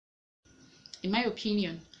In my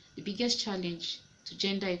opinion, the biggest challenge to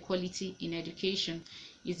gender equality in education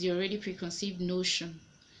is the already preconceived notion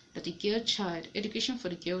that the girl child, education for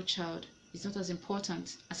the girl child, is not as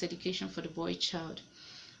important as education for the boy child.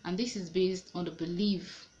 And this is based on the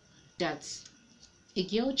belief that a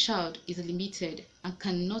girl child is limited and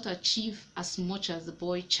cannot achieve as much as the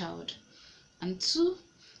boy child. And two,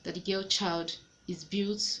 that the girl child is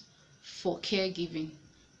built for caregiving,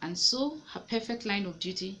 and so her perfect line of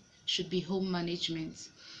duty should be home management.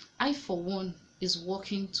 I, for one, is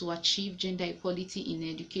working to achieve gender equality in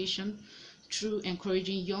education through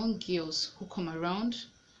encouraging young girls who come around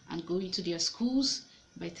and go into their schools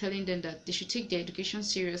by telling them that they should take their education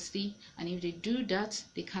seriously, and if they do that,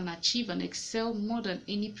 they can achieve and excel more than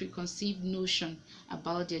any preconceived notion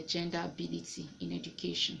about their gender ability in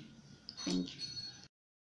education. Thank you.